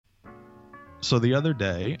So the other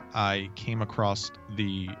day, I came across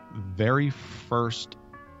the very first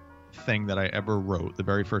thing that I ever wrote, the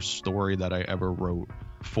very first story that I ever wrote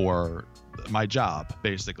for my job,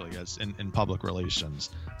 basically, as in public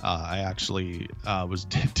relations. I actually was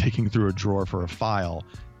digging through a drawer for a file,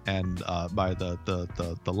 and by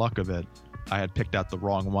the luck of it, I had picked out the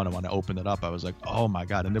wrong one, and when I opened it up, I was like, oh my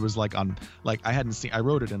God. And it was like I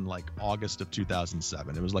wrote it in like August of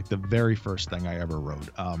 2007. It was like the very first thing I ever wrote,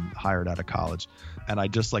 hired out of college. And I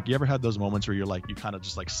just like, you ever had those moments where you're like, you kind of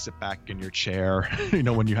just like sit back in your chair,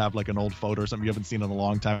 when you have like an old photo or something you haven't seen in a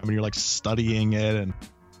long time and you're like studying it. And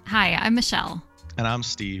Hi, I'm Michelle. And I'm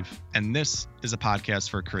Steve. And this is a podcast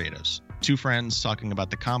for creatives. Two friends talking about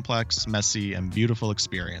the complex, messy, and beautiful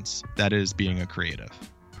experience that is being a creative.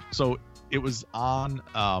 So it was on,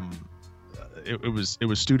 it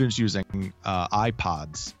was students using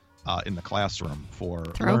iPods in the classroom for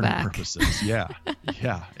learning purposes. Yeah,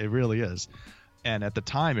 yeah, it really is. And at the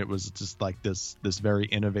time, it was just like this very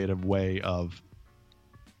innovative way of,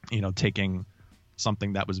 taking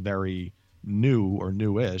something that was very new or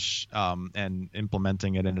newish and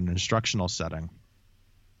implementing it in an instructional setting.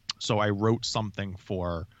 So I wrote something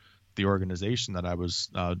for the organization that I was,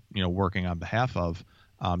 working on behalf of.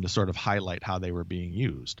 To sort of highlight how they were being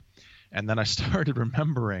used. And then I started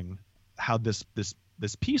remembering how this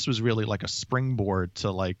piece was really like a springboard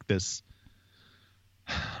to like this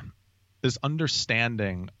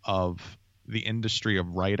understanding of the industry of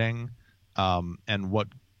writing, and what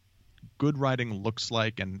good writing looks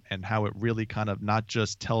like, and how it really kind of not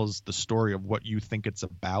just tells the story of what you think it's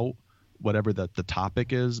about, whatever the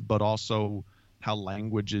topic is, but also how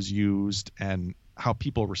language is used and how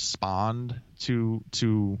people respond to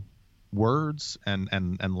words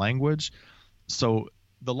and language. So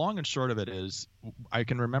the long and short of it is, I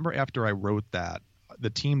can remember after I wrote that,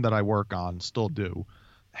 the team that I work on, still do,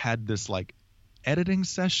 had this like editing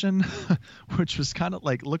session, which was kind of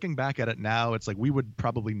like, looking back at it now, it's like we would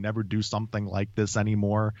probably never do something like this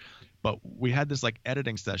anymore. But we had this like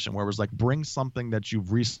editing session where it was like, bring something that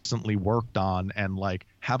you've recently worked on and like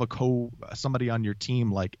have somebody on your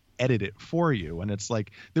team like edit it for you. And it's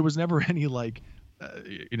like, there was never any like,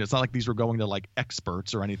 it's not like these were going to like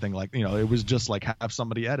experts or anything like, it was just like, have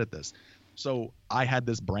somebody edit this. So I had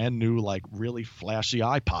this brand new, like really flashy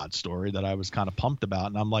iPod story that I was kind of pumped about.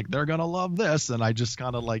 And I'm like, they're going to love this. And I just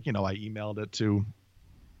kind of like, I emailed it to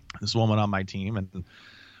this woman on my team, and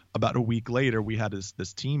about a week later, we had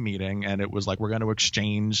this team meeting, and it was like, we're going to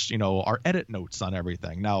exchange, our edit notes on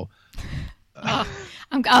everything. Now,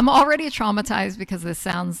 I'm already traumatized because this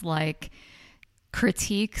sounds like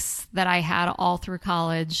critiques that I had all through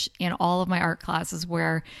college in all of my art classes,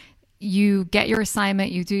 where you get your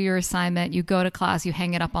assignment, you do your assignment, you go to class, you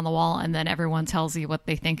hang it up on the wall, and then everyone tells you what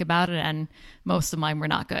they think about it. And most of mine were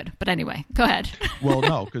not good. But anyway, go ahead. Well,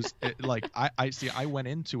 no, because I went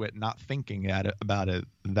into it not thinking about it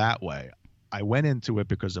that way. I went into it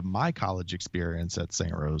because of my college experience at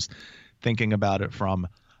St. Rose, thinking about it from,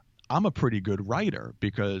 I'm a pretty good writer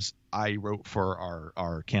because I wrote for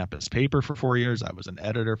our campus paper for 4 years. I was an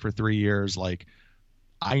editor for 3 years. Like,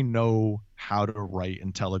 I know how to write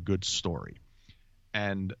and tell a good story.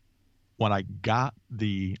 And when I got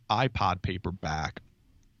the iPod paper back,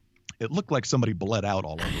 it looked like somebody bled out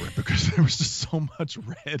all over it, because there was just so much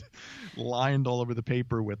red lined all over the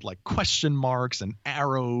paper with like question marks and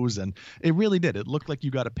arrows. And it really did. It looked like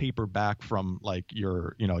you got a paper back from like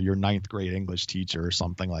your ninth grade English teacher or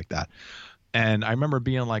something like that. And I remember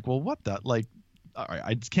being like, well, what the, like, all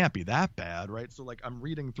right, it can't be that bad, right? So like, I'm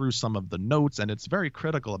reading through some of the notes, and it's very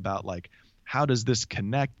critical about like, how does this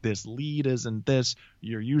connect? This lead isn't this.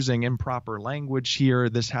 You're using improper language here.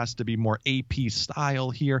 This has to be more AP style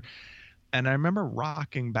here. And I remember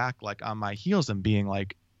rocking back like on my heels and being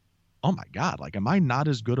like, oh my God, like, am I not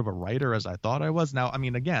as good of a writer as I thought I was? Now, I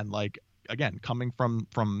mean, again, coming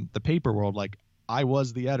from the paper world, like, I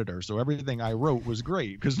was the editor, so everything I wrote was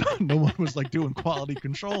great because no one was like doing quality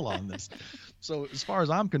control on this. So as far as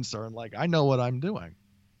I'm concerned, like, I know what I'm doing.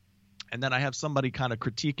 And then I have somebody kind of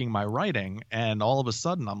critiquing my writing, and all of a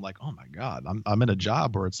sudden I'm like, oh my God, I'm in a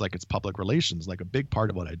job where it's like, it's public relations. Like, a big part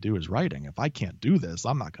of what I do is writing. If I can't do this,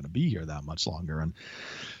 I'm not going to be here that much longer. And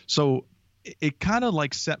so it kind of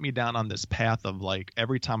like set me down on this path of like,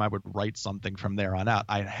 every time I would write something from there on out,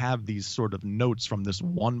 I'd have these sort of notes from this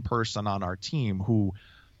one person on our team who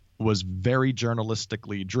was very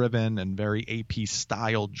journalistically driven and very AP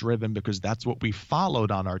style driven, because that's what we followed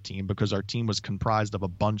on our team, because our team was comprised of a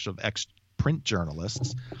bunch of ex-print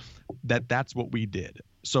journalists. That's what we did.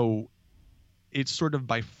 So it sort of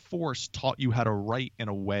by force taught you how to write in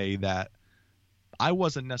a way that I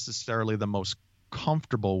wasn't necessarily the most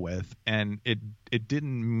comfortable with, and it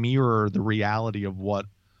didn't mirror the reality of what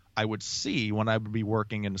I would see when I would be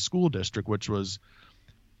working in a school district, which was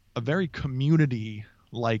a very community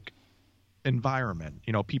like environment.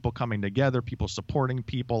 You know, people coming together, people supporting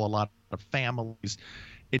people, a lot of families.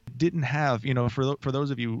 It didn't have, you know, for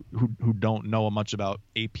those of you who don't know much about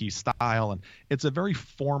AP style, and it's a very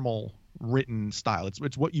formal written style.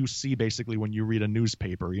 It's what you see basically when you read a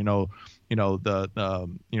newspaper. According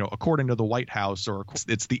to the White House, or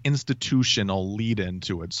it's the institutional lead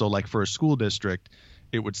into it. So like for a school district,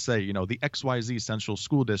 it would say, you know, the XYZ Central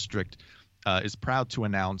School District is proud to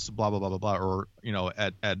announce blah blah blah blah blah, or you know,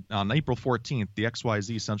 on April 14th, the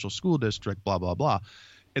XYZ Central School District blah blah blah.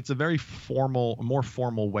 It's a very formal, more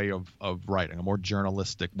formal way of writing, a more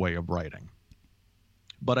journalistic way of writing.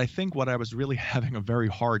 But I think what I was really having a very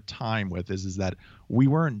hard time with is that we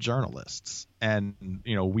weren't journalists, and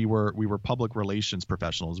you know, we were public relations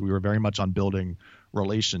professionals. We were very much on building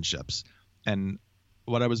relationships, and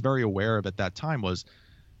what I was very aware of at that time was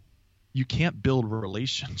you can't build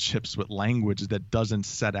relationships with language that doesn't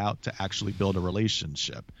set out to actually build a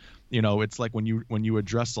relationship. You know, it's like when you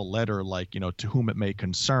address a letter, like, you know, to whom it may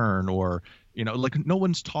concern, or, you know, like no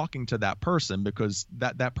one's talking to that person because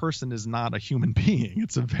that person is not a human being.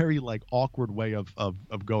 It's a very like awkward way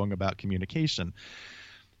of going about communication.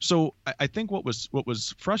 So I think what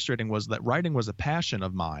was frustrating was that writing was a passion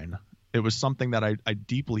of mine. It was something that I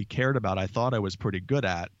deeply cared about. I thought I was pretty good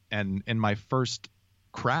at. And in my first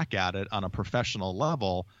crack at it on a professional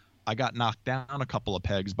level, I got knocked down a couple of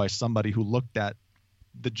pegs by somebody who looked at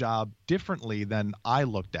the job differently than I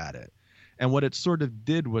looked at it. And what it sort of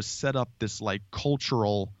did was set up this like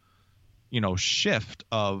cultural, you know, shift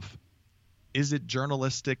of, is it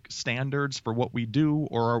journalistic standards for what we do,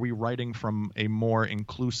 or are we writing from a more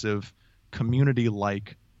inclusive community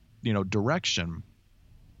like, you know, direction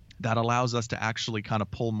that allows us to actually kind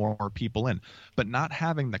of pull more people in, but not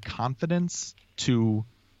having the confidence to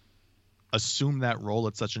assume that role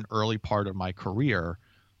at such an early part of my career.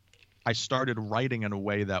 I started writing in a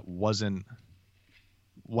way that wasn't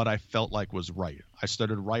what I felt like was right. I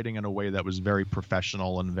started writing in a way that was very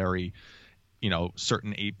professional and very, you know,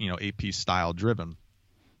 certain, you know, AP style driven.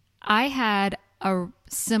 I had a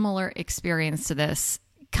similar experience to this,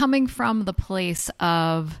 coming from the place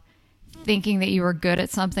of thinking that you were good at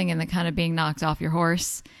something and then kind of being knocked off your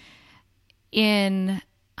horse. In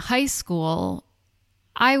high school,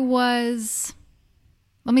 let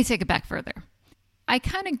me take it back further. I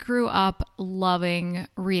kind of grew up loving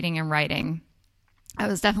reading and writing. I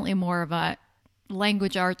was definitely more of a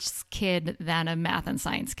language arts kid than a math and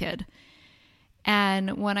science kid.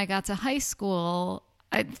 And when I got to high school,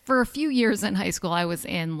 for a few years in high school, I was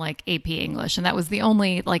in like AP English, and that was the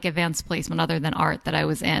only like advanced placement other than art that I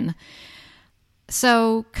was in.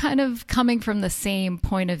 So kind of coming from the same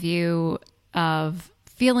point of view of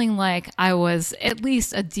feeling like I was at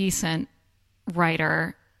least a decent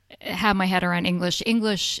writer, had my head around English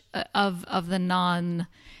of the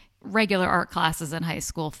non-regular art classes in high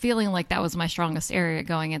school, feeling like that was my strongest area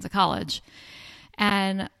going into college.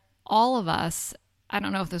 And all of us, I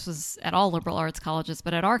don't know if this was at all liberal arts colleges,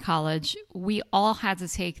 but at our college, we all had to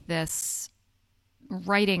take this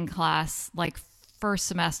writing class like first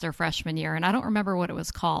semester freshman year. And I don't remember what it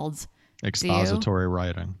was called. Expository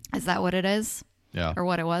writing. Is that what it is? Yeah. Or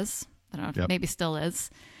what it was? I don't know if it maybe still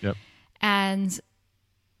is. Yep. And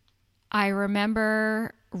I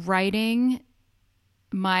remember writing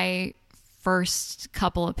my first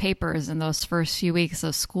couple of papers in those first few weeks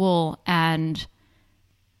of school and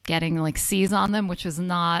getting like C's on them, which was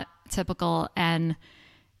not typical, and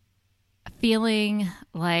feeling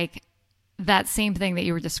like that same thing that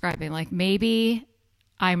you were describing, like maybe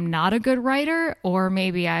I'm not a good writer, or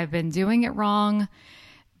maybe I've been doing it wrong.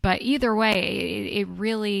 But either way, it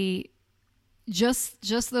really just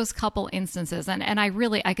those couple instances. And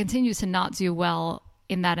I continue to not do well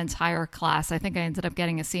in that entire class. I think I ended up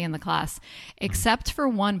getting a C in the class, except for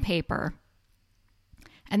one paper.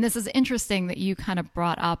 And this is interesting that you kind of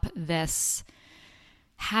brought up this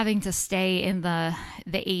having to stay in the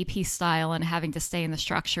AP style and having to stay in the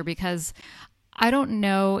structure, because I don't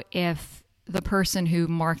know if the person who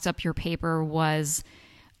marked up your paper was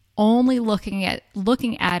only looking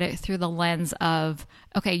at it through the lens of,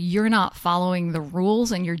 okay, you're not following the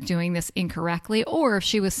rules and you're doing this incorrectly, or if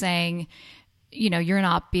she was saying, you know, you're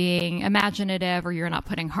not being imaginative or you're not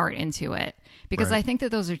putting heart into it. Because right. I think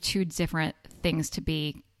that those are two different things to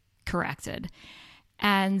be corrected.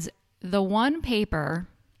 And the one paper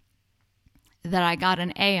that I got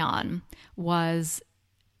an A on was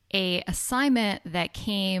a assignment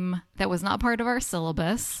that was not part of our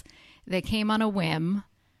syllabus, that came on a whim,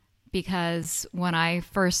 because when I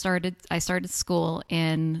started school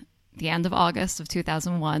in the end of August of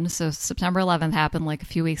 2001. So September 11th happened like a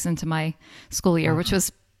few weeks into my school year, which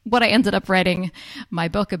was what I ended up writing my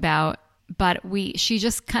book about. But she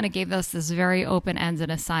just kind of gave us this very open-ended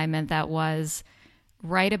assignment that was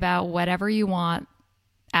write about whatever you want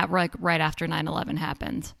at right after 9/11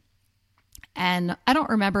 happened. And I don't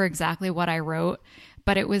remember exactly what I wrote,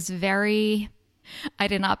 but it was I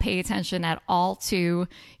did not pay attention at all to,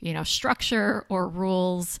 structure or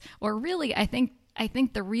rules, or really, I think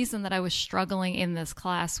the reason that I was struggling in this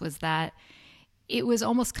class was that it was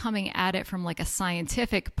almost coming at it from like a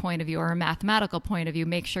scientific point of view or a mathematical point of view.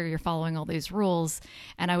 Make sure you're following all these rules.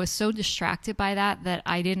 And I was so distracted by that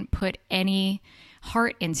I didn't put any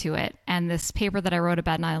heart into it. And this paper that I wrote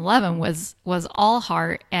about 9/11 was all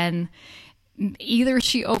heart. And either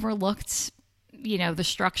she overlooked, the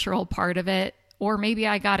structural part of it, or maybe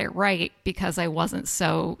I got it right because I wasn't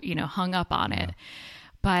so, hung up on it.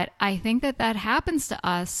 But I think that happens to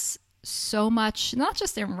us so much, not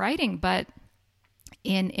just in writing, but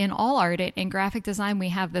in all art. In graphic design, we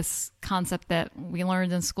have this concept that we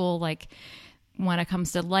learned in school, like when it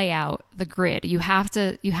comes to layout, the grid. You have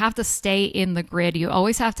to stay in the grid. You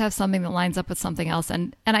always have to have something that lines up with something else.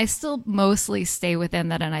 And I still mostly stay within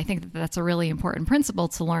that, and I think that that's a really important principle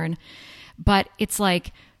to learn. But it's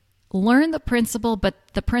like, learn the principle, but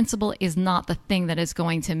the principle is not the thing that is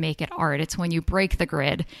going to make it art. It's when you break the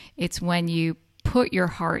grid. It's when you put your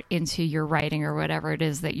heart into your writing or whatever it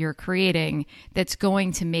is that you're creating that's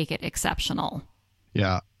going to make it exceptional.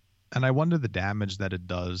 Yeah. And I wonder the damage that it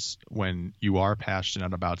does when you are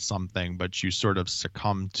passionate about something, but you sort of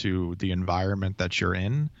succumb to the environment that you're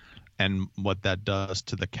in, and what that does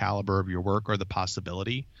to the caliber of your work, or the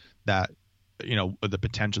possibility that, the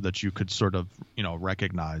potential that you could sort of,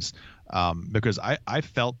 recognize. Because I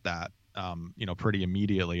felt that, pretty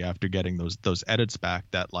immediately after getting those edits back,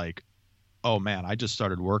 that like, oh man, I just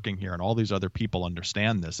started working here and all these other people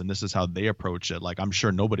understand this and this is how they approach it. Like, I'm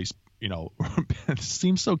sure nobody's, it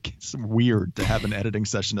seems so weird to have an editing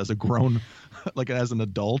session as a grown, like as an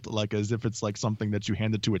adult, like as if it's like something that you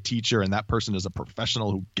handed to a teacher and that person is a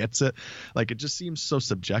professional who gets it. Like, it just seems so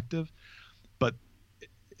subjective. But,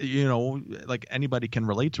 like anybody can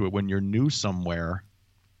relate to it. When you're new somewhere,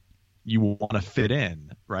 you want to fit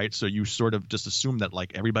in, right? So you sort of just assume that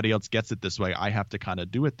like everybody else gets it this way, I have to kind of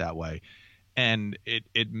do it that way. And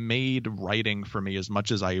it made writing for me, as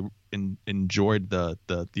much as I enjoyed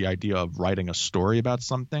the idea of writing a story about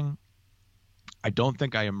something, I don't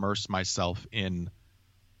think I immersed myself in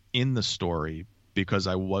the story because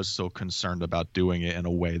I was so concerned about doing it in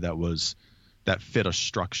a way that fit a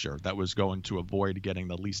structure, that was going to avoid getting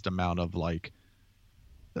the least amount of like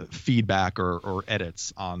feedback or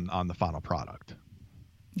edits on the final product.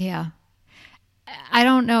 Yeah. I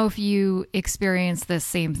don't know if you experienced the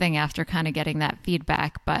same thing after kind of getting that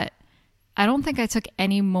feedback, but I don't think I took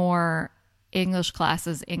any more English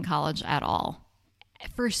classes in college at all.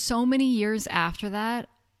 For so many years after that,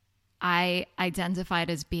 I identified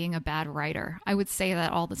as being a bad writer. I would say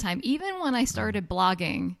that all the time. Even when I started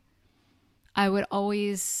blogging, I would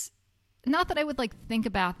always, not that I would like think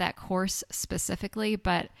about that course specifically,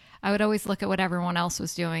 but I would always look at what everyone else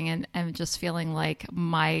was doing and just feeling like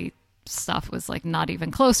my stuff was like not even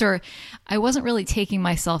closer. I wasn't really taking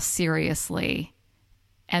myself seriously,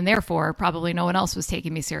 and therefore probably no one else was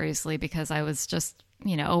taking me seriously because I was just,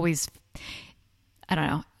 always, I don't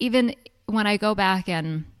know. Even when I go back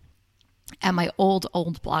and at my old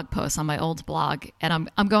blog posts on my old blog, and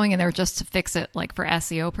I'm going in there just to fix it like for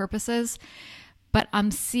SEO purposes, but I'm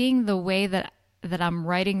seeing the way that I'm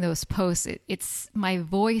writing those posts. It's my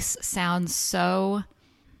voice sounds so,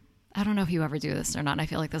 I don't know if you ever do this or not. I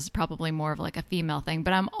feel like this is probably more of like a female thing,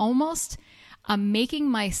 but I'm making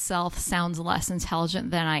myself sound less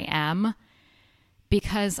intelligent than I am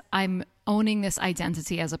because I'm owning this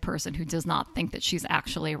identity as a person who does not think that she's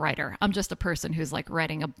actually a writer. I'm just a person who's like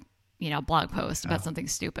writing a blog post about something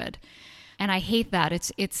stupid. And I hate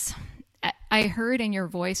that. I heard in your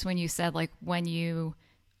voice when you said like when you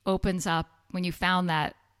found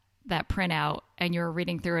that printout and you were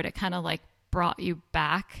reading through it, it kind of like brought you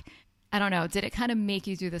back. I don't know. Did it kind of make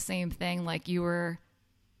you do the same thing? Like you were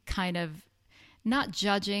kind of not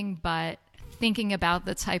judging, but thinking about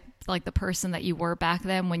the person that you were back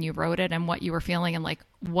then when you wrote it and what you were feeling and like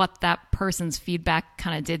what that person's feedback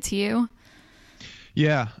kind of did to you?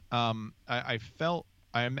 Yeah. I felt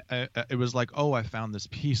it was like, oh, I found this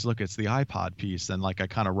piece. Look, it's the iPod piece. And like, I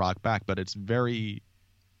kind of rock back, but it's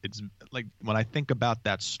like when I think about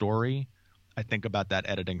that story, I think about that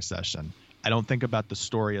editing session. I don't think about the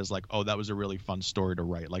story as like, oh, that was a really fun story to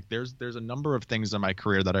write. Like there's a number of things in my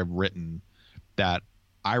career that I've written that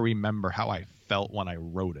I remember how I felt when I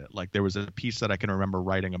wrote it. Like there was a piece that I can remember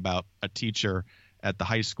writing about a teacher at the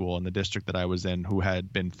high school in the district that I was in who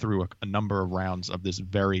had been through a number of rounds of this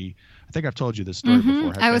very, I think I've told you this story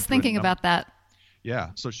before. I was thinking about that.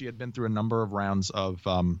 Yeah. So she had been through a number of rounds of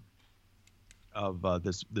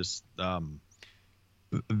this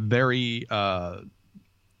very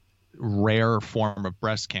rare form of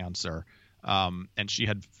breast cancer. And she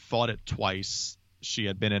had fought it twice. She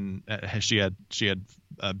had been in, she had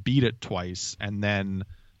beat it twice, and then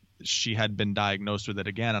she had been diagnosed with it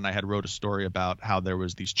again. And I had wrote a story about how there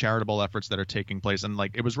was these charitable efforts that are taking place. And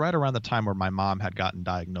like, it was right around the time where my mom had gotten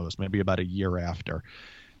diagnosed, maybe about a year after.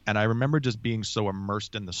 And I remember just being so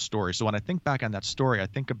immersed in the story. So when I think back on that story, I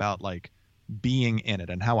think about like being in it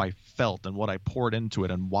and how I felt and what I poured into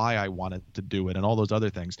it and why I wanted to do it and all those other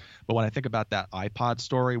things. But when I think about that iPod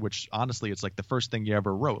story, which honestly, it's like the first thing you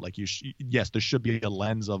ever wrote, like yes, there should be a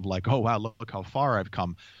lens of like, oh, wow, look how far I've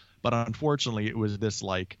come. But unfortunately, it was this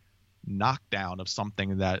like knockdown of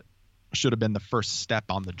something that should have been the first step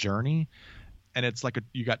on the journey. And it's like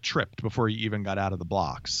you got tripped before you even got out of the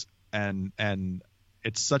blocks. And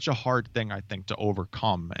it's such a hard thing, I think, to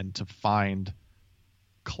overcome and to find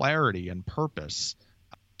clarity and purpose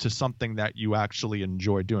to something that you actually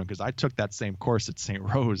enjoy doing. Because I took that same course at St.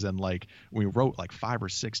 Rose, and like we wrote like 5 or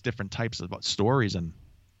 6 different types of stories, and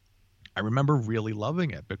I remember really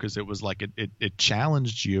loving it because it was like it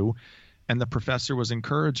challenged you, and the professor was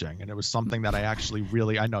encouraging, and it was something that I actually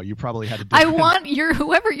really, I know you probably had to do.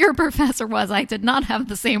 Whoever your professor was, I did not have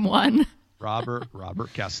the same one. Robert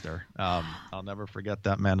Kester. I'll never forget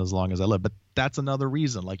that man as long as I live. But that's another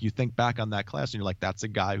reason. Like you think back on that class and you're like, that's a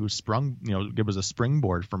guy who it was a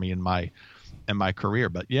springboard for me in my career.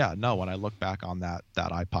 But yeah, no, when I look back on that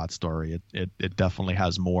iPod story, it definitely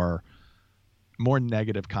has more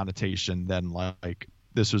negative connotation than like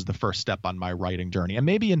this was the first step on my writing journey. And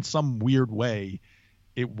maybe in some weird way,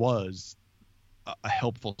 it was a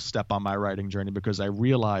helpful step on my writing journey because I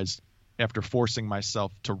realized after forcing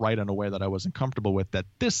myself to write in a way that I wasn't comfortable with, that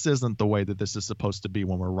this isn't the way that this is supposed to be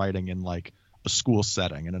when we're writing in like a school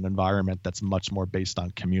setting, in an environment that's much more based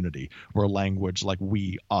on community, where language like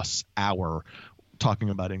we, us, our,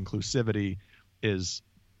 talking about inclusivity is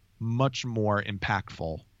much more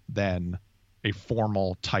impactful than a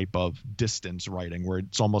formal type of distance writing where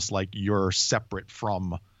it's almost like you're separate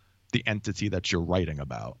from the entity that you're writing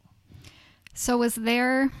about. So was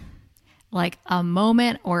there like a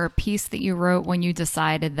moment or a piece that you wrote when you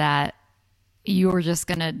decided that you were just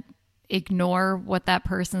going to ignore what that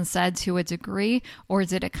person said to a degree? Or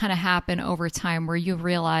did it kind of happen over time where you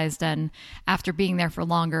realized, and after being there for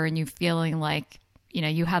longer and you feeling like,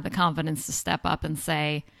 you had the confidence to step up and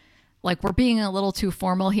say, like, we're being a little too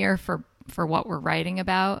formal here for what we're writing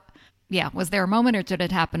about? Yeah. Was there a moment, or did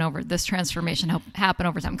it happen this transformation happen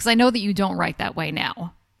over time? Because I know that you don't write that way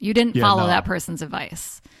now. You didn't follow that person's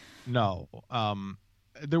advice. No,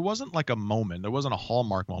 there wasn't like a moment. There wasn't a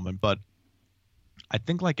hallmark moment, but I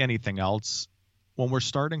think like anything else, when we're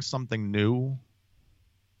starting something new,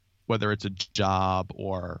 whether it's a job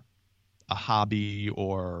or a hobby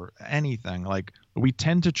or anything, like we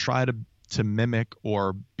tend to try to mimic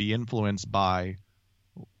or be influenced by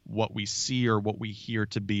what we see or what we hear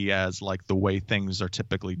to be as like the way things are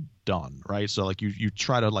typically done, right? So like you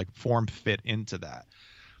try to like form fit into that.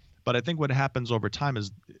 But I think what happens over time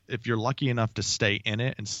is if you're lucky enough to stay in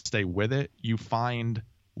it and stay with it, you find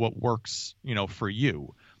what works, for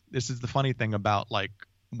you. This is the funny thing about like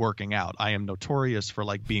working out. I am notorious for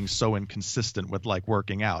like being so inconsistent with like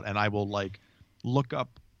working out, and I will like look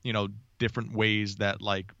up, different ways that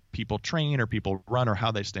like people train or people run or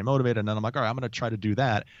how they stay motivated. And then I'm like, all right, I'm going to try to do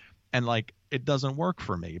that. And like, it doesn't work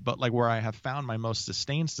for me. But like where I have found my most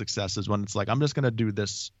sustained success is when it's like, I'm just going to do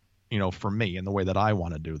this, for me in the way that I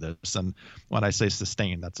want to do this. And when I say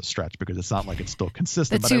sustain, that's a stretch because it's not like it's still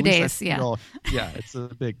consistent. The 2 days. Yeah, it's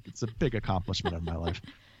a big accomplishment in my life.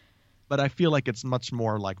 But I feel like it's much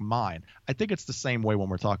more like mine. I think it's the same way when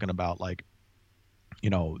we're talking about like,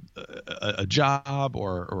 a job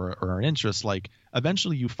or an interest. Like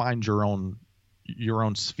eventually you find your own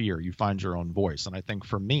sphere, you find your own voice. And I think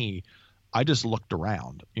for me, I just looked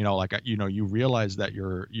around, you realize that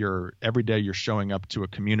you're every day you're showing up to a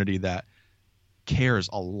community that cares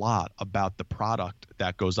a lot about the product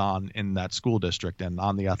that goes on in that school district and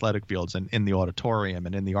on the athletic fields and in the auditorium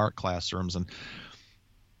and in the art classrooms. And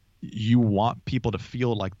you want people to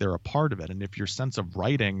feel like they're a part of it. And if your sense of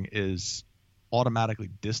writing is automatically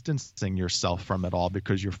distancing yourself from it all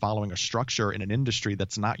because you're following a structure in an industry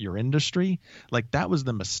that's not your industry. Like that was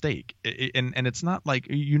the mistake. And it's not like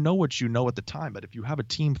you know what you know at the time, but if you have a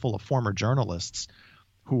team full of former journalists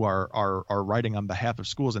who are writing on behalf of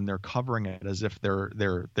schools and they're covering it as if they're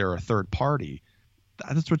a third party,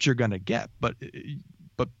 that's what you're going to get. But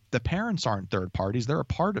the parents aren't third parties, they're a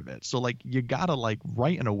part of it. So like you got to like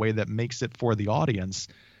write in a way that makes it for the audience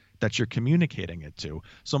that you're communicating it to.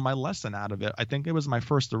 So my lesson out of it, I think it was my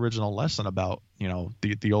first original lesson about, you know,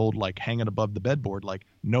 the old like hanging above the bedboard, like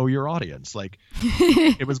know your audience. Like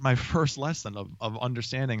it was my first lesson of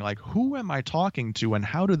understanding like who am I talking to and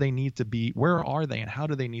how do they need to be, where are they and how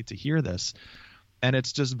do they need to hear this? And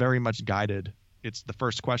it's just very much guided. It's the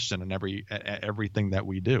first question in everything that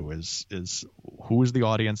we do is who is the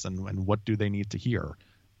audience and what do they need to hear?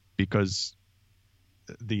 Because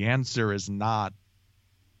the answer is not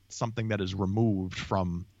something that is removed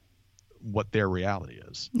from what their reality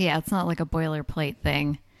is. Yeah, it's not like a boilerplate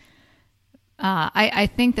thing. I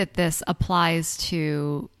think that this applies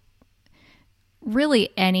to really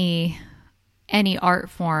any art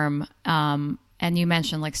form. And you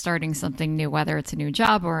mentioned like starting something new, whether it's a new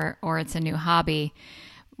job or it's a new hobby.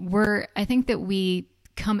 I think that we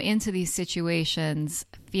come into these situations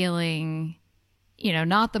feeling, you know,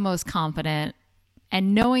 not the most confident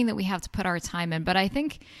and knowing that we have to put our time in. But I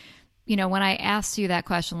think, you know, when I asked you that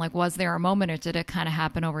question, like, was there a moment or did it kind of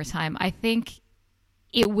happen over time? I think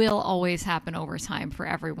it will always happen over time for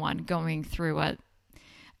everyone going through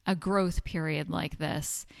a growth period like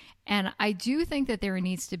this. And I do think that there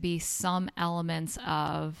needs to be some elements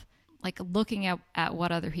of like looking at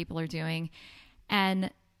what other people are doing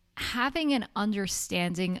and having an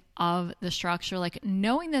understanding of the structure, like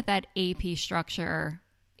knowing that AP structure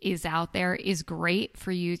is out there is great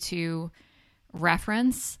for you to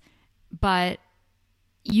reference, but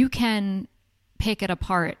you can pick it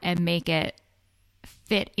apart and make it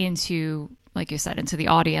fit into, like you said, into the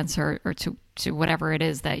audience or to whatever it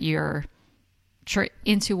is that you're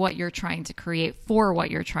into what you're trying to create for what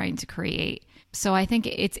you're trying to create. So I think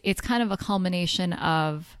it's kind of a culmination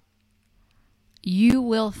of you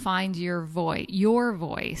will find your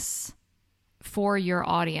voice for your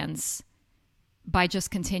audience by just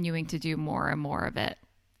continuing to do more and more of it.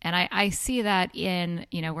 And I see that in,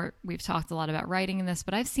 you know, we've talked a lot about writing in this,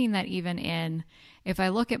 but I've seen that even in, if I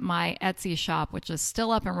look at my Etsy shop, which is still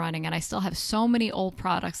up and running, and I still have so many old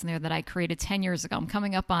products in there that I created 10 years ago. I'm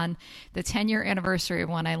coming up on the 10-year anniversary of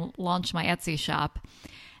when I launched my Etsy shop.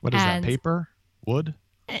 What is that, paper? Wood?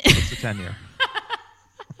 What's the 10-year?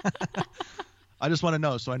 I just want to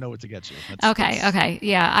know so I know what to get you. Okay.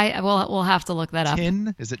 Yeah, we'll have to look that up.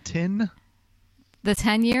 Tin? Is it tin? The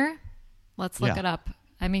 10-year? Let's look it up.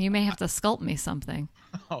 I mean, you may have to sculpt me something.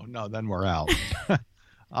 Oh, no, then we're out.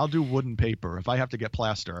 I'll do wood and paper. If I have to get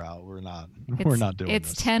plaster out, we're not doing it's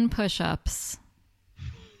this. 10 push-ups.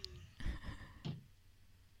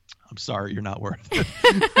 I'm sorry, you're not worth it.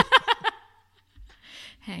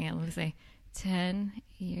 Hang on, let me see.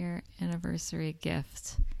 10-year anniversary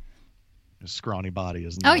gift. Your scrawny body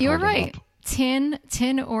is not. Oh, you were right. Up.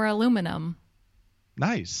 Tin or aluminum.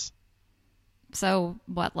 Nice. So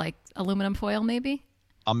what, like aluminum foil maybe?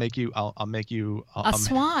 I'll make you a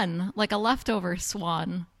swan, like a leftover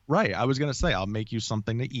swan. Right. I was going to say, I'll make you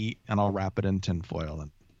something to eat and I'll wrap it in tin foil.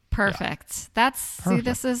 And, perfect. Yeah. See,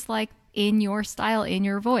 this is like in your style, in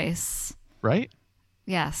your voice. Right?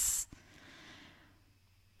 Yes.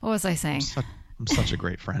 What was I saying? I'm such a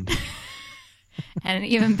great friend. And an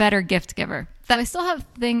even better gift giver. That I still have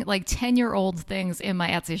like 10-year-old things in my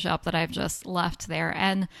Etsy shop that I've just left there.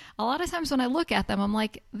 And a lot of times when I look at them, I'm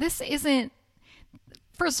like, this isn't,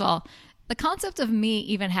 first of all, the concept of me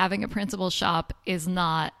even having a printable shop is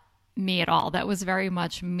not me at all. That was very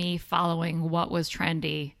much me following what was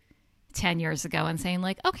trendy 10 years ago and saying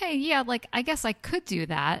like, okay, yeah, like I guess I could do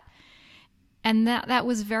that. And that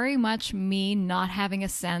was very much me not having a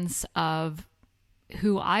sense of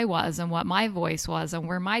who I was and what my voice was and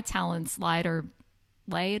where my talents lied.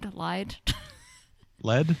 Lead?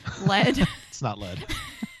 It's not lead.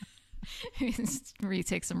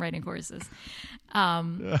 Retake some writing courses.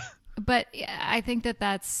 But I think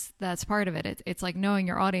that's part of it. It's like knowing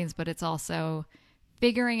your audience, but it's also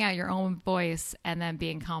figuring out your own voice and then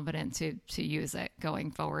being confident to use it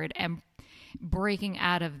going forward and breaking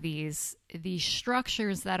out of these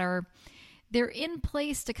structures that they're in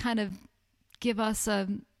place to kind of give us a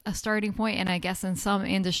starting point, and I guess in some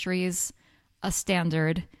industries a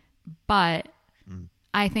standard. But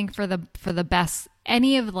I think for the best,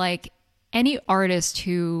 any artist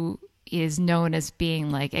who is known as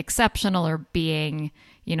being like exceptional or being,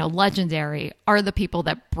 you know, legendary are the people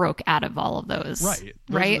that broke out of all of those. Right.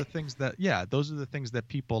 Those are the things that, those are the things that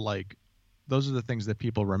people like, those are the things that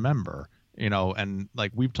people remember, you know, and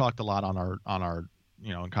like we've talked a lot on our,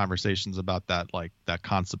 you know, in conversations about that, like that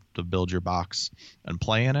concept of build your box and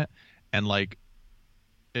play in it. And like,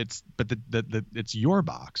 it's your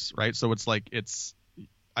box, right? So it's like,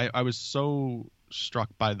 I was so struck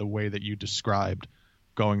by the way that you described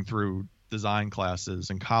going through design classes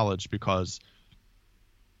in college, because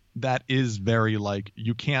that is very like,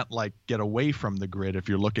 you can't like get away from the grid if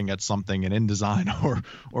you're looking at something in InDesign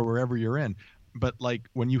or wherever you're in. But like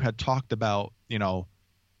when you had talked about, you know,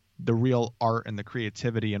 the real art and the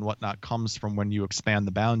creativity and whatnot comes from when you expand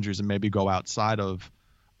the boundaries and maybe go outside of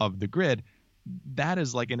the grid, that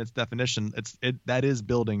is like in its definition, that is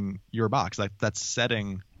building your box. Like that's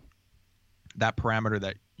setting that parameter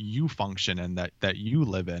that you function in, that you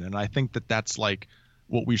live in. And I think that that's like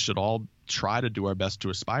what we should all try to do our best to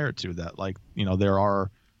aspire to, that like, you know, there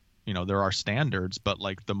are standards, but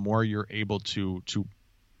like the more you're able to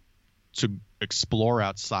explore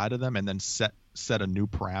outside of them and then set a new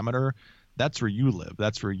parameter, that's where you live.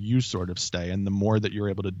 That's where you sort of stay. And the more that you're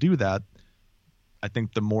able to do that, I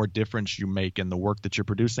think the more difference you make in the work that you're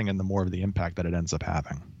producing and the more of the impact that it ends up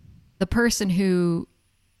having. The person who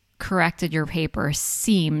corrected your paper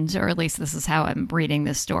seemed, or at least this is how I'm reading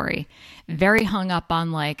this story, very hung up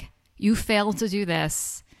on like, you failed to do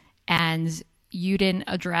this and you didn't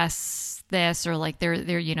address this, or like there,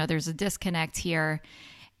 you know, there's a disconnect here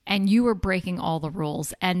and you were breaking all the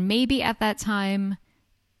rules. And maybe at that time,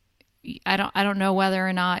 I don't know whether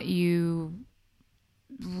or not you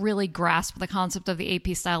really grasp the concept of the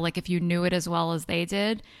AP style, like if you knew it as well as they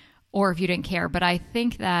did, or if you didn't care. But I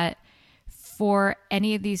think that for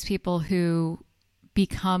any of these people who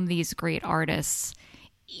become these great artists,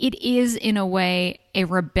 it is in a way a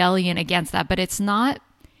rebellion against that. But it's not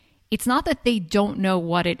that they don't know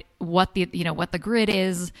what the grid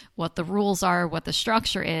is, what the rules are, what the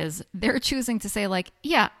structure is. They're choosing to say like,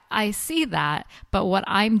 yeah, I see that, but what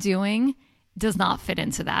I'm doing does not fit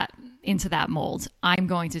into that mold. I'm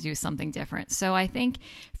going to do something different. So I think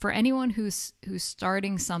for anyone who's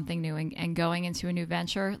starting something new and going into a new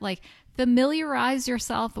venture, like familiarize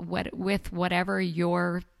yourself with whatever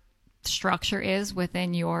your structure is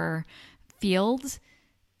within your field,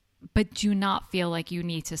 but do not feel like you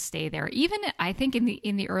need to stay there. Even I think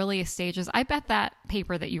in the earliest stages, I bet that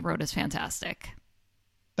paper that you wrote is fantastic.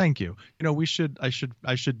 Thank you. You know, I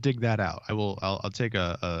should dig that out. I'll take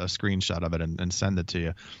a screenshot of it and send it to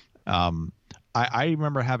you. I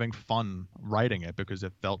remember having fun writing it because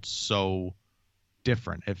it felt so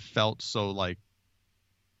different. It felt so like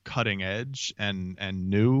cutting edge and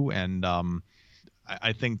new. And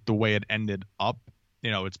I think the way it ended up, you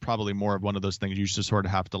know, it's probably more of one of those things you just sort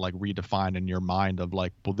of have to like redefine in your mind of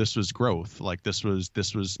like, well, this was growth. Like this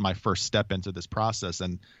was my first step into this process.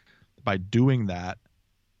 And by doing that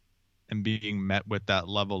and being met with that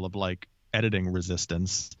level of like editing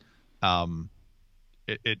resistance,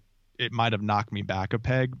 it might have knocked me back a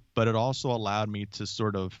peg, but it also allowed me to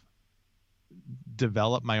sort of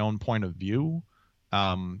develop my own point of view,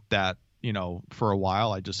 that, you know, for a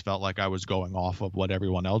while I just felt like I was going off of what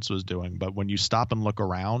everyone else was doing. But when you stop and look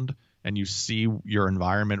around and you see your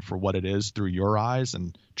environment for what it is through your eyes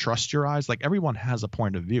and trust your eyes, like everyone has a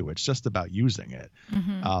point of view. It's just about using it.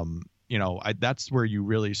 Mm-hmm. You know, that's where you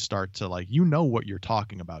really start to like, you know what you're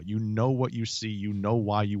talking about. You know what you see. You know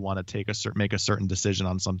why you want to make a certain decision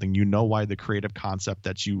on something. You know why the creative concept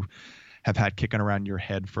that you have had kicking around your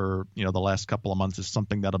head for, you know, the last couple of months is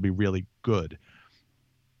something that'll be really good.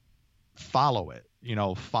 Follow it, you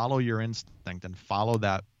know, follow your instinct and follow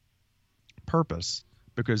that purpose,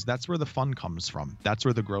 because that's where the fun comes from. That's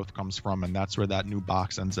where the growth comes from. And that's where that new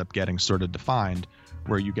box ends up getting sort of defined,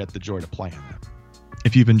 where you get the joy to play in it.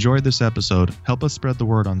 If you've enjoyed this episode, help us spread the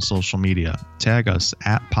word on social media. Tag us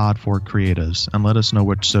at Pod4Creatives and let us know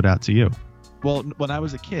what stood out to you. Well, when I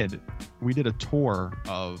was a kid, we did a tour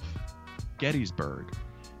of Gettysburg,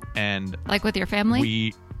 and like with your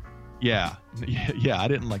family? Yeah. I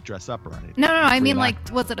didn't like dress up or anything. No. I mean, like,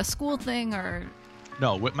 was it a school thing or?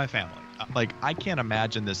 No, with my family. Like, I can't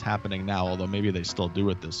imagine this happening now, although maybe they still do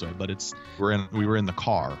it this way. But we were in the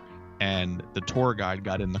car, and the tour guide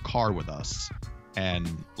got in the car with us,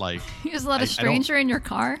 and like you just let a stranger in your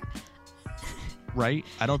car. Right?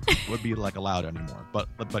 I don't think it would be like allowed anymore. But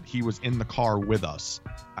he was in the car with us.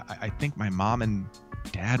 I think my mom and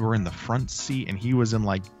dad were in the front seat, and he was in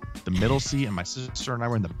like the middle seat, and my sister and I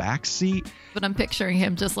were in the back seat. But I'm picturing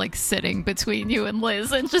him just like sitting between you and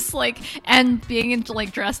Liz, and just like, and being into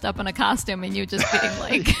like dressed up in a costume, and you just being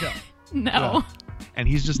like, No. Yeah. And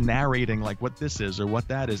he's just narrating like what this is or what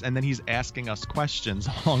that is, and then he's asking us questions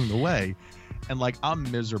along the way. And like, I'm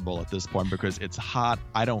miserable at this point because it's hot.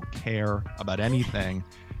 I don't care about anything.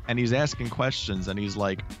 And he's asking questions, and he's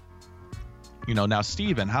like, you know, now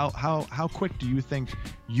Steven, how quick do you think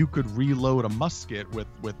you could reload a musket with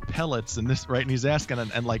pellets and this, right? And he's asking,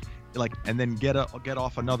 and like and then get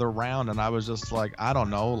off another round. And I was just like, I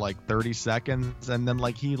don't know, like 30 seconds. And then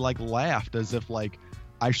like he like laughed as if like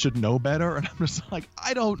I should know better. And I'm just like,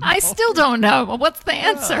 I don't know. I still don't know. What's the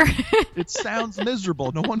answer? It sounds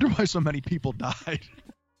miserable. No wonder why so many people died.